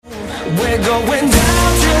We're going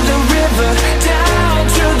down to the river, down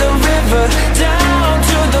to the river, down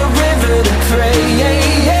to the river to pray. Yeah,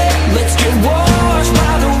 yeah. Let's get washed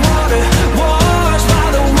by the water, washed by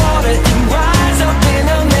the water, and rise up in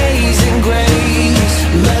amazing grace.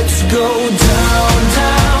 Let's go down,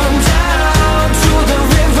 down, down to the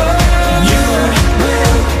river. You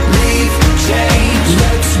will leave change.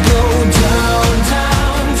 Let's go down,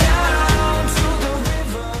 down, down to the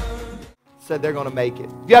river. Said they're going to make it.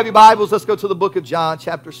 If you have your Bibles, let's go to the book of John,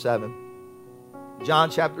 chapter 7. John,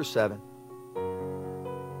 chapter 7.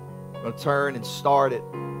 I'm going to turn and start at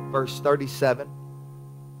verse 37.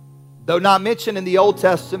 Though not mentioned in the Old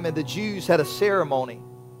Testament, the Jews had a ceremony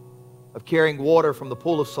of carrying water from the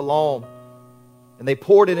pool of Siloam, and they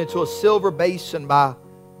poured it into a silver basin by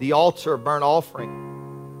the altar of burnt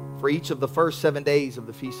offering for each of the first 7 days of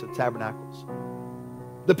the Feast of Tabernacles.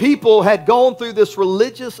 The people had gone through this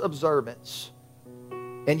religious observance,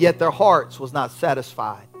 and yet their hearts was not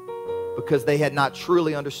satisfied because they had not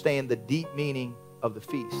truly understand the deep meaning of the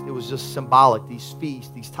feast. It was just symbolic, these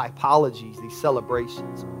feasts, these typologies, these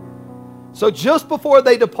celebrations. So just before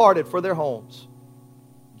they departed for their homes,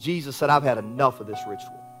 Jesus said, I've had enough of this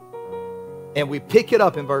ritual. And we pick it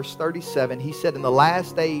up in verse 37. He said, in the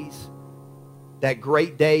last days, that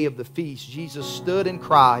great day of the feast, Jesus stood and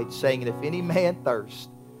cried, saying, if any man thirst,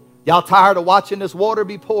 y'all tired of watching this water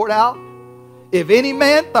be poured out? If any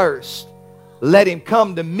man thirst, let him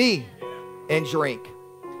come to me and drink.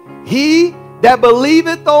 He that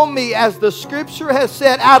believeth on me, as the scripture has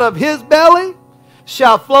said, out of his belly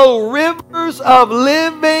shall flow rivers of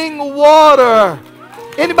living water.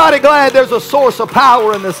 Anybody glad there's a source of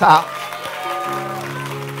power in this house?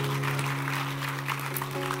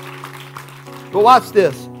 But watch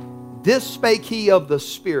this. This spake he of the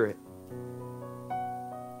Spirit,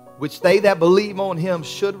 which they that believe on him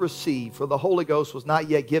should receive. For the Holy Ghost was not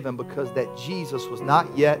yet given, because that Jesus was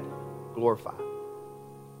not yet glorified.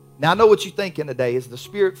 Now I know what you're thinking today. Is the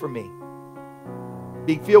Spirit for me?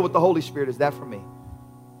 Being filled with the Holy Spirit, is that for me?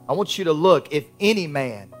 I want you to look. If any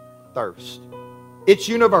man thirst. It's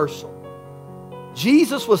universal.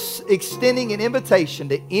 Jesus was extending an invitation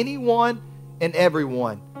to anyone and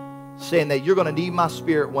everyone, saying that you're going to need my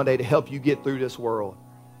Spirit one day to help you get through this world.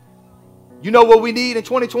 You know what we need in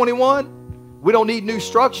 2021? We don't need new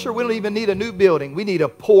structure. We don't even need a new building. We need a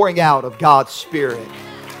pouring out of God's Spirit.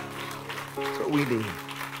 That's what we need.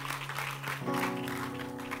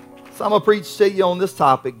 So I'm going to preach to you on this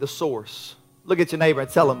topic, the source. Look at your neighbor and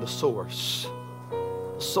tell him the source.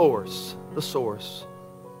 The source. The source.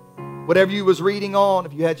 Whatever you was reading on,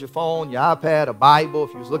 if you had your phone, your iPad, a Bible,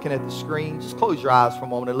 if you was looking at the screen, just close your eyes for a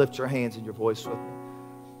moment and lift your hands and your voice with me.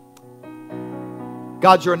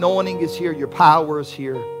 God, your anointing is here. Your power is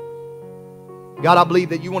here. God, I believe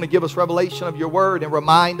that you want to give us revelation of your word and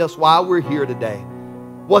remind us why we're here today.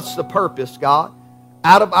 What's the purpose, God?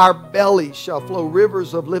 Out of our bellies shall flow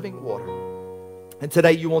rivers of living water. And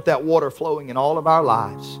today you want that water flowing in all of our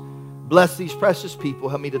lives. Bless these precious people.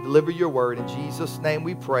 Help me to deliver your word. In Jesus' name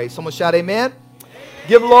we pray. Someone shout amen.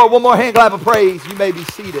 Give the Lord one more hand clap of praise. You may be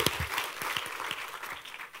seated.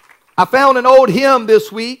 I found an old hymn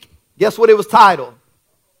this week. Guess what it was titled?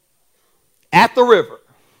 At the River.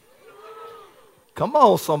 Come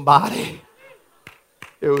on, somebody.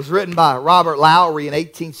 It was written by Robert Lowry in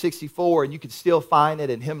 1864, and you can still find it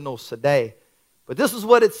in hymnals today. But this is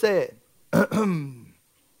what it said.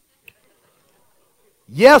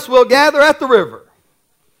 Yes, we'll gather at the river,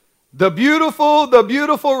 the beautiful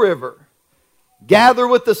river. Gather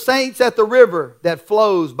with the saints at the river that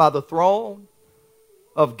flows by the throne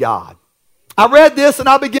of God. I read this and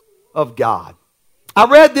I began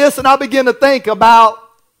to think about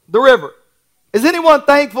the river. Is anyone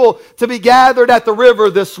thankful to be gathered at the river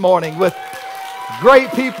this morning with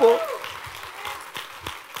great people?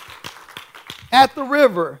 At the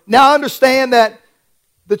river. Now I understand that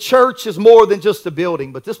the church is more than just a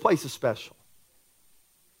building, but this place is special.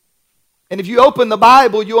 And if you open the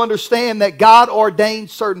Bible, you understand that God ordained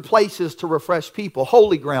certain places to refresh people.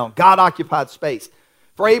 Holy ground, God-occupied space.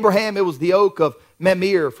 For Abraham, it was the oak of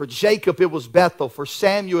Mamre. For Jacob, it was Bethel. For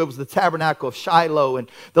Samuel, it was the tabernacle of Shiloh. And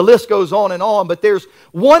the list goes on and on. But there's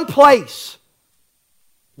one place,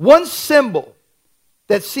 one symbol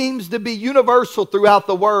that seems to be universal throughout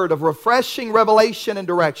the word of refreshing revelation and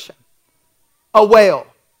direction. A well.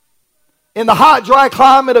 In the hot, dry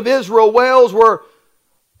climate of Israel, wells were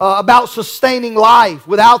about sustaining life.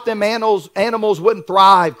 Without them, animals wouldn't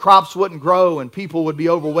thrive, crops wouldn't grow, and people would be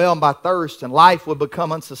overwhelmed by thirst, and life would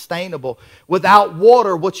become unsustainable. Without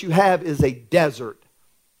water, what you have is a desert.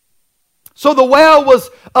 So the well was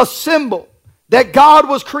a symbol that God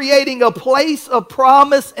was creating a place of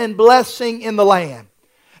promise and blessing in the land.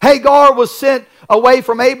 Hagar was sent away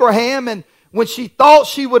from Abraham, and when she thought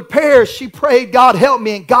she would perish, she prayed, God help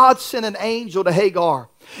me. And God sent an angel to Hagar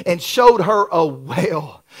and showed her a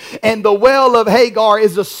well. And the well of Hagar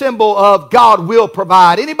is a symbol of God will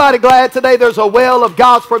provide. Anybody glad today there's a well of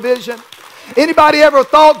God's provision? Anybody ever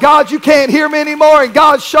thought, God, you can't hear me anymore? And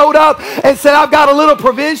God showed up and said, I've got a little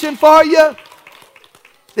provision for you.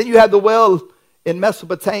 Then you have the well in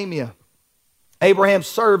Mesopotamia. Abraham's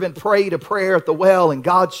servant prayed a prayer at the well, and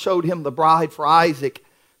God showed him the bride for Isaac,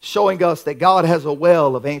 showing us that God has a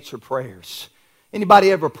well of answered prayers.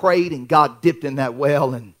 Anybody ever prayed and God dipped in that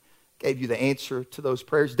well and gave you the answer to those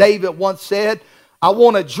prayers? David once said, I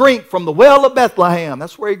want to drink from the well of Bethlehem.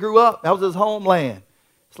 That's where he grew up. That was his homeland.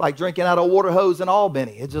 It's like drinking out of a water hose in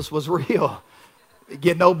Albany. It just was real. It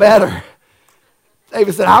get no better.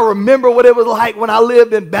 David said, I remember what it was like when I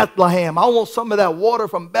lived in Bethlehem. I want some of that water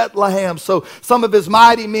from Bethlehem. So some of his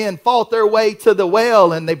mighty men fought their way to the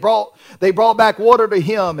well, and they brought back water to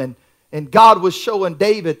him. And God was showing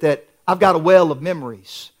David that I've got a well of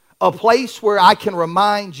memories. A place where I can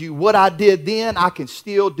remind you what I did then, I can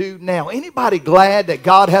still do now. Anybody glad that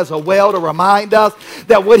God has a well to remind us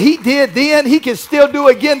that what he did then, he can still do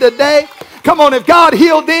again today? Come on, if God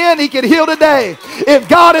healed then, he can heal today. If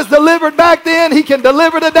God has delivered back then, he can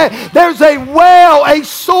deliver today. There's a well, a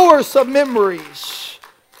source of memories.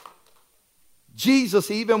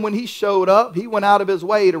 Jesus, even when he showed up, he went out of his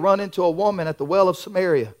way to run into a woman at the well of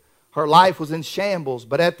Samaria. Her life was in shambles,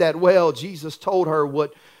 but at that well, Jesus told her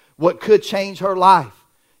what could change her life.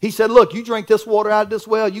 He said, look, you drink this water out of this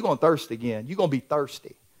well, you're going to thirst again. You're going to be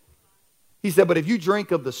thirsty. He said, but if you drink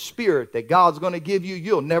of the Spirit that God's going to give you,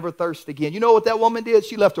 you'll never thirst again. You know what that woman did?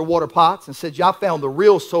 She left her water pots and said, I found the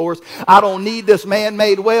real source. I don't need this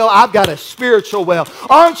man-made well. I've got a spiritual well.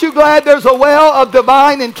 Aren't you glad there's a well of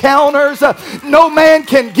divine encounters? No man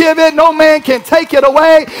can give it. No man can take it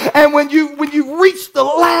away. And when you reach the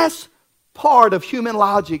last part of human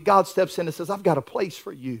logic, God steps in and says, I've got a place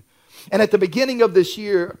for you. And at the beginning of this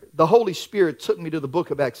year, the Holy Spirit took me to the book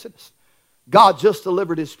of Exodus. God just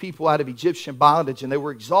delivered his people out of Egyptian bondage, and they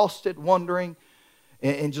were exhausted, wandering,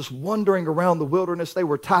 and just wandering around the wilderness. They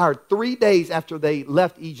were tired. 3 days after they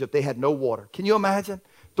left Egypt, they had no water. Can you imagine?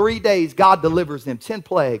 3 days, God delivers them, 10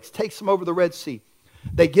 plagues, takes them over the Red Sea.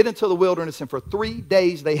 They get into the wilderness, and for 3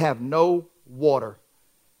 days, they have no water.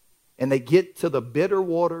 And they get to the bitter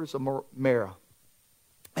waters of Marah.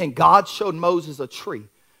 And God showed Moses a tree.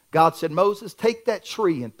 God said, Moses, take that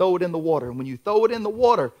tree and throw it in the water. And when you throw it in the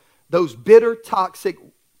water, those bitter, toxic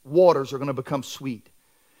waters are going to become sweet.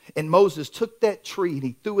 And Moses took that tree and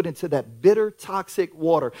he threw it into that bitter, toxic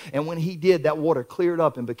water. And when he did, that water cleared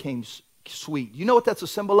up and became sweet. You know what that's a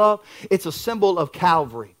symbol of? It's a symbol of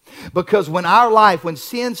Calvary. Because when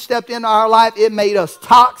sin stepped into our life, it made us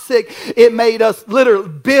toxic. It made us literally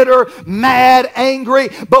bitter, mad, angry.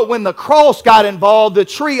 But when the cross got involved, the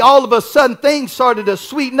tree, all of a sudden things started to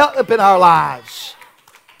sweeten up in our lives.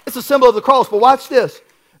 It's a symbol of the cross. But watch this.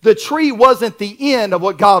 The tree wasn't the end of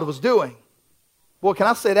what God was doing. Boy, can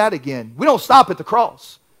I say that again? We don't stop at the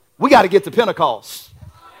cross. We got to get to Pentecost.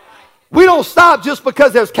 We don't stop just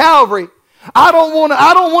because there's Calvary. I don't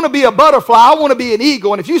want to be a butterfly. I want to be an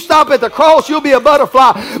eagle. And if you stop at the cross, you'll be a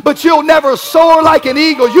butterfly, but you'll never soar like an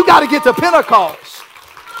eagle. You got to get to Pentecost.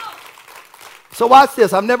 So watch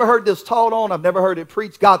this. I've never heard this taught on. I've never heard it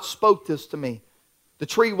preached. God spoke this to me. The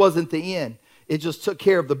tree wasn't the end. It just took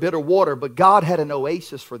care of the bitter water, but God had an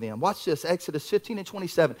oasis for them. Watch this, Exodus 15 and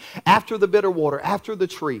 27. After the bitter water, after the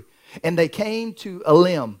tree, and they came to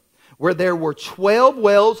Elim, where there were 12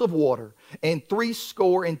 wells of water, and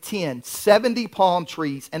 70 palm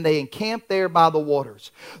trees, and they encamped there by the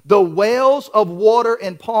waters. The wells of water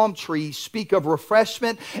and palm trees speak of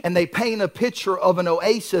refreshment, and they paint a picture of an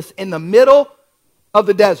oasis in the middle of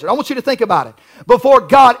the desert. I want you to think about it. Before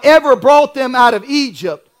God ever brought them out of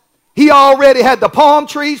Egypt, he already had the palm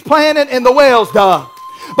trees planted and the wells dug.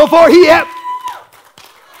 Before he had...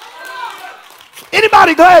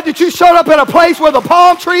 Anybody glad that you showed up at a place where the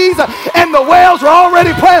palm trees and the wells were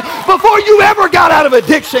already planted? Before you ever got out of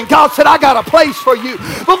addiction, God said, I got a place for you.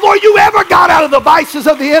 Before you ever got out of the vices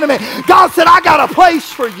of the enemy, God said, I got a place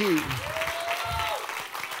for you.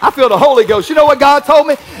 I feel the Holy Ghost. You know what God told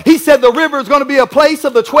me? He said the river is going to be a place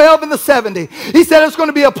of the 12 and the 70. He said it's going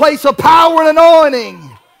to be a place of power and anointing.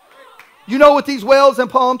 You know what these wells and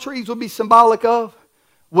palm trees will be symbolic of?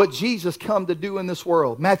 What Jesus come to do in this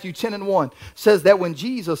world. Matthew 10 and 1 says that when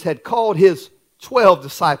Jesus had called his 12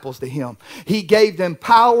 disciples to him. He gave them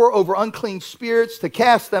power over unclean spirits to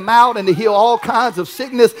cast them out and to heal all kinds of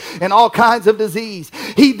sickness and all kinds of disease.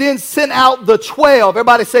 He then sent out the 12,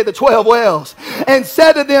 everybody say the 12 wells, and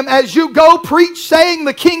said to them, as you go, preach, saying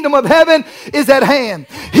the kingdom of heaven is at hand.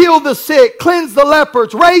 Heal the sick, cleanse the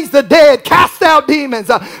lepers, raise the dead, cast out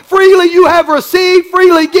demons. Freely you have received,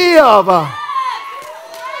 freely give.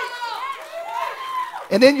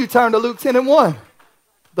 And then you turn to Luke 10:1.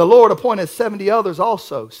 The Lord appointed 70 others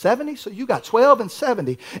also. 70? So you got 12 and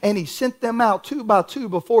 70. And he sent them out 2 by 2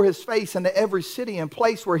 before his face into every city and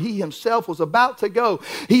place where he himself was about to go.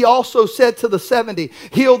 He also said to the 70,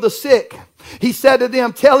 heal the sick. He said to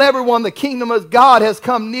them, tell everyone the kingdom of God has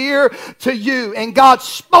come near to you. And God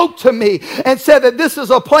spoke to me and said that this is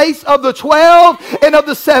a place of the 12 and of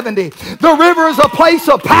the 70. The river is a place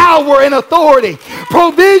of power and authority,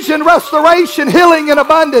 provision, restoration, healing, and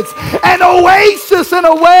abundance, an oasis and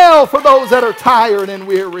a well for those that are tired and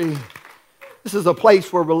weary. This is a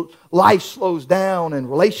place where life slows down and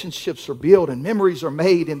relationships are built and memories are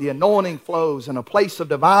made and the anointing flows, and a place of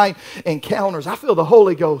divine encounters. I feel the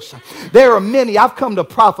Holy Ghost. There are many, I've come to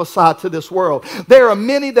prophesy to this world. There are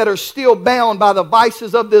many that are still bound by the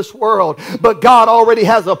vices of this world, but God already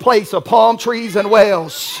has a place of palm trees and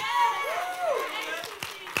wells.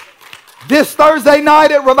 This Thursday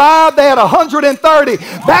night at Revive, they had 130.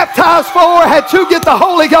 Baptized 4, had 2 get the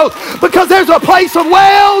Holy Ghost, because there's a place of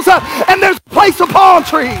wells and there's a place of palm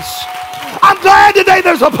trees. I'm glad today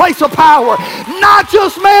there's a place of power. Not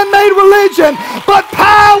just man-made religion, but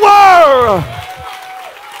power.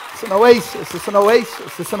 It's an oasis. It's an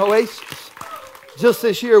oasis. It's an oasis. Just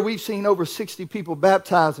this year, we've seen over 60 people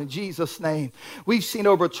baptized in Jesus' name. We've seen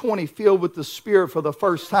over 20 filled with the Spirit for the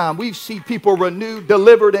first time. We've seen people renewed,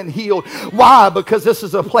 delivered, and healed. Why? Because this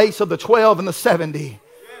is a place of the 12 and the 70.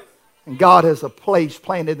 And God has a place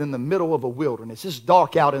planted in the middle of a wilderness. It's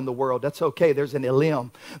dark out in the world. That's okay. There's an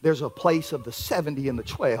Elim. There's a place of the 70 and the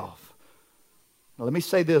 12. Now, let me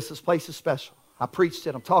say this. This place is special. I preached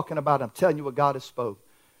it. I'm talking about it. I'm telling you what God has spoke.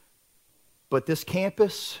 But this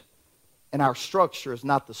campus and our structure is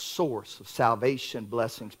not the source of salvation,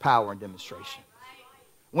 blessings, power, and demonstration.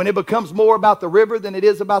 When it becomes more about the river than it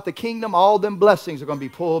is about the kingdom, all them blessings are going to be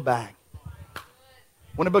pulled back.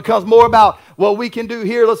 When it becomes more about what we can do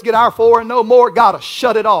here, let's get our 4 and no more, God will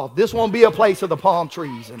shut it off. This won't be a place of the palm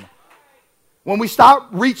trees. And when we start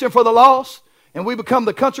reaching for the lost and we become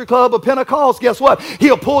the country club of Pentecost, guess what?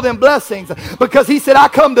 He'll pull them blessings, because he said, I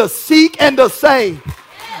come to seek and to save.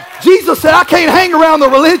 Jesus said, I can't hang around the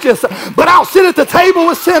religious, but I'll sit at the table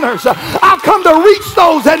with sinners. I'll come to reach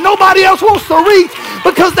those that nobody else wants to reach,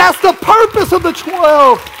 because that's the purpose of the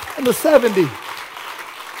 12 and the 70.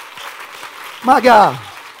 My God.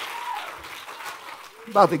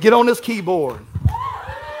 I'm about to get on this keyboard.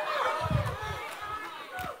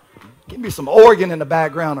 Give me some organ in the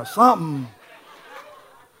background or something.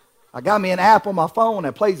 I got me an app on my phone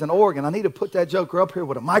that plays an organ. I need to put that joker up here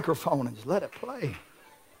with a microphone and just let it play.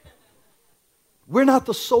 We're not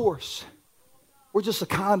the source. We're just a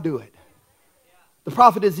conduit. The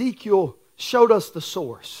prophet Ezekiel showed us the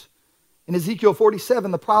source. In Ezekiel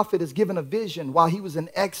 47, the prophet is given a vision while he was in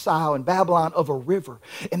exile in Babylon of a river.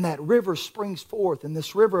 And that river springs forth. And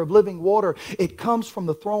this river of living water, it comes from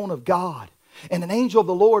the throne of God. And an angel of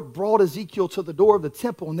the Lord brought Ezekiel to the door of the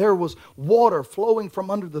temple. And there was water flowing from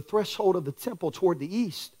under the threshold of the temple toward the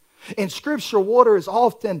east. In Scripture, water is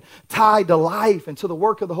often tied to life and to the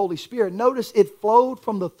work of the Holy Spirit. Notice it flowed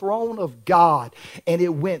from the throne of God, and it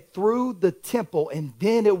went through the temple, and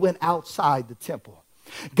then it went outside the temple.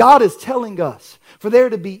 God is telling us, for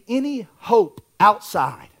there to be any hope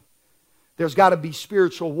outside, there's got to be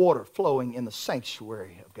spiritual water flowing in the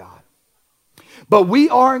sanctuary of God. But we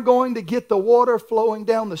aren't going to get the water flowing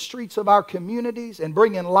down the streets of our communities and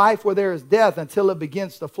bringing life where there is death until it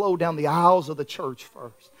begins to flow down the aisles of the church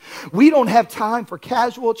first. We don't have time for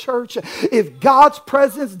casual church. If God's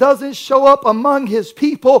presence doesn't show up among His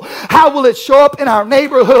people, how will it show up in our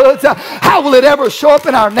neighborhoods? How will it ever show up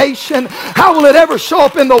in our nation? How will it ever show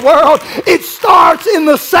up in the world? It starts in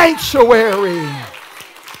the sanctuary.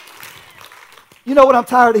 You know what I'm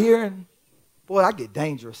tired of hearing? Boy, I get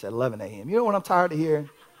dangerous at 11 a.m. You know what I'm tired of hearing?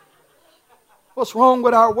 What's wrong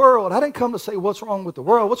with our world? I didn't come to say what's wrong with the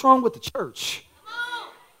world. What's wrong with the church?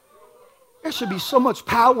 There should be so much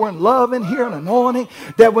power and love in here and anointing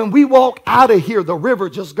that when we walk out of here, the river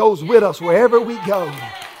just goes with us wherever we go.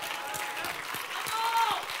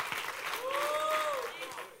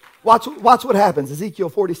 Watch what happens. Ezekiel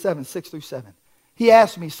 47, 6 through 7. He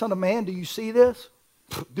asked me, son of man, do you see this?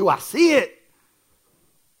 Do I see it?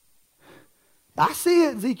 I see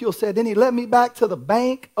it, Ezekiel said. Then he led me back to the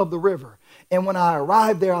bank of the river. And when I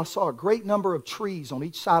arrived there, I saw a great number of trees on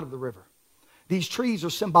each side of the river. These trees are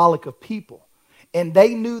symbolic of people. And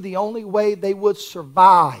they knew the only way they would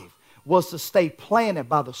survive was to stay planted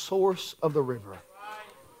by the source of the river.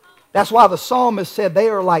 That's why the psalmist said they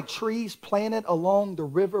are like trees planted along the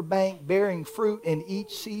riverbank, bearing fruit in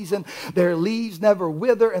each season. Their leaves never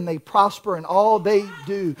wither, and they prosper in all they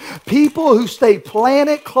do. People who stay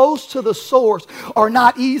planted close to the source are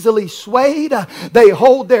not easily swayed. They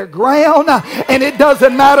hold their ground, and it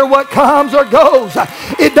doesn't matter what comes or goes.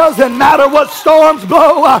 It doesn't matter what storms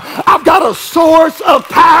blow. I've got a source of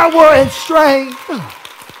power and strength.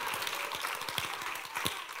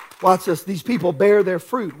 Watch this. These people bear their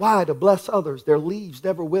fruit. Why? To bless others. Their leaves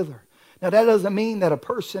never wither. Now, that doesn't mean that a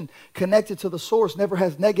person connected to the source never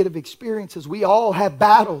has negative experiences. We all have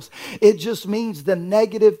battles. It just means the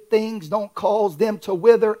negative things don't cause them to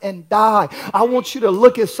wither and die. I want you to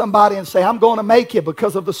look at somebody and say, I'm going to make it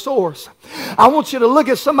because of the source. I want you to look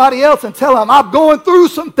at somebody else and tell them, I'm going through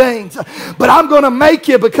some things, but I'm going to make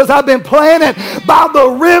it because I've been planted by the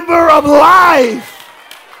river of life.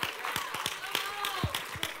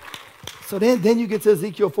 So then you get to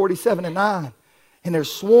Ezekiel 47 and 9. And there's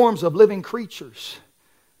swarms of living creatures.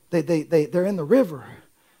 They're in the river.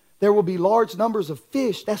 There will be large numbers of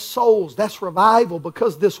fish. That's souls. That's revival,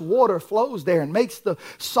 because this water flows there and makes the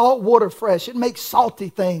salt water fresh. It makes salty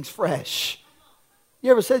things fresh.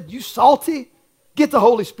 You ever said, you salty? Get the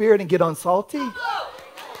Holy Spirit and get unsalty.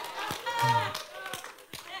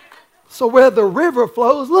 So where the river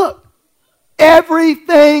flows, look,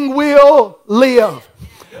 everything will live.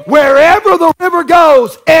 Wherever the river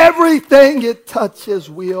goes, everything it touches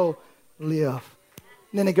will live.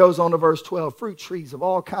 And then it goes on to verse 12. Fruit trees of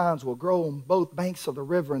all kinds will grow on both banks of the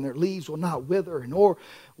river, and their leaves will not wither, nor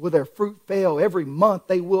will their fruit fail. Every month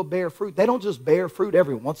they will bear fruit. They don't just bear fruit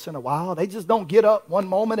every once in a while. They just don't get up one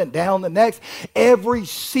moment and down the next. Every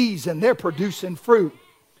season they're producing fruit.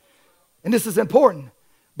 And this is important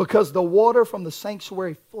because the water from the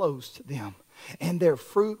sanctuary flows to them. And their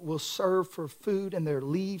fruit will serve for food and their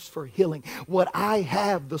leaves for healing. What I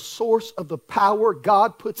have, the source of the power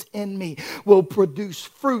God puts in me, will produce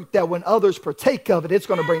fruit that when others partake of it, it's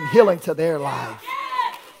going to bring healing to their life.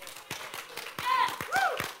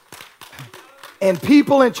 And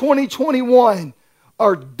people in 2021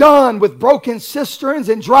 are done with broken cisterns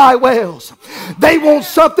and dry wells. They want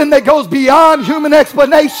something that goes beyond human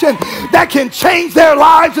explanation, that can change their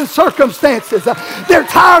lives and circumstances. They're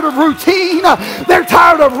tired of routine. They're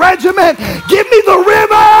tired of regiment. Give me the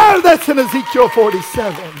river that's in Ezekiel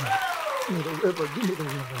 47. Give me the river. Give me the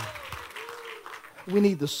river. We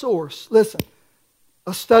need the source. Listen,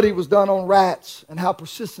 a study was done on rats and how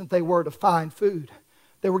persistent they were to find food.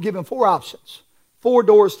 They were given 4 options. 4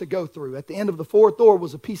 doors to go through. At the end of the 4th door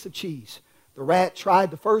was a piece of cheese. The rat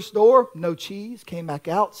tried the first door, no cheese, came back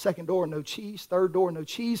out. Second door, no cheese. Third door, no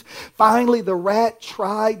cheese. Finally, the rat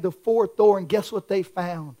tried the 4th door, and guess what they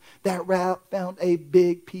found? That rat found a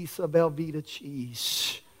big piece of Velveeta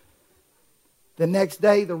cheese. The next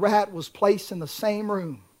day, the rat was placed in the same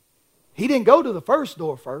room. He didn't go to the first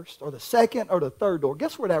door first, or the second, or the third door.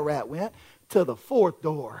 Guess where that rat went? To the 4th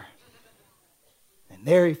door. And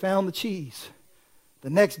there he found the cheese. The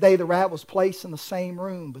next day, the rat was placed in the same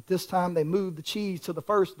room, but this time they moved the cheese to the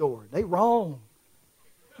first door. They wrong.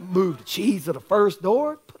 Moved the cheese to the first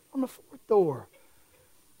door, put it on the 4th door.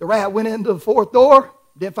 The rat went into the 4th door,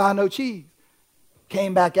 didn't find no cheese.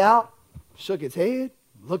 Came back out, shook his head,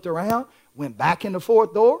 looked around, went back in the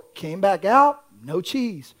 4th door, came back out, no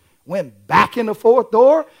cheese. Went back in the 4th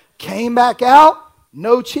door, came back out,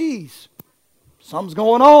 no cheese. Something's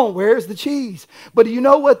going on. Where's the cheese? But do you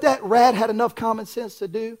know what that rat had enough common sense to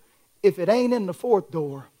do? If it ain't in the 4th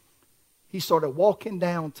door, he started walking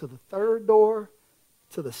down to the 3rd door,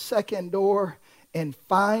 to the 2nd door, and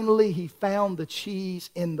finally he found the cheese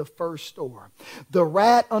in the 1st door. The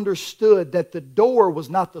rat understood that the door was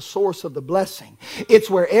not the source of the blessing. It's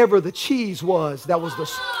wherever the cheese was that was the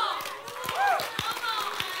source.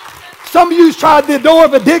 Some of you tried the door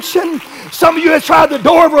of addiction. Some of you have tried the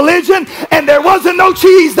door of religion, and there wasn't no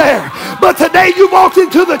cheese there. But today you walked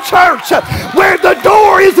into the church where the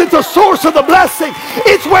door isn't the source of the blessing.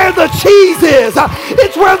 It's where the cheese is.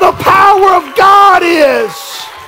 It's where the power of God is.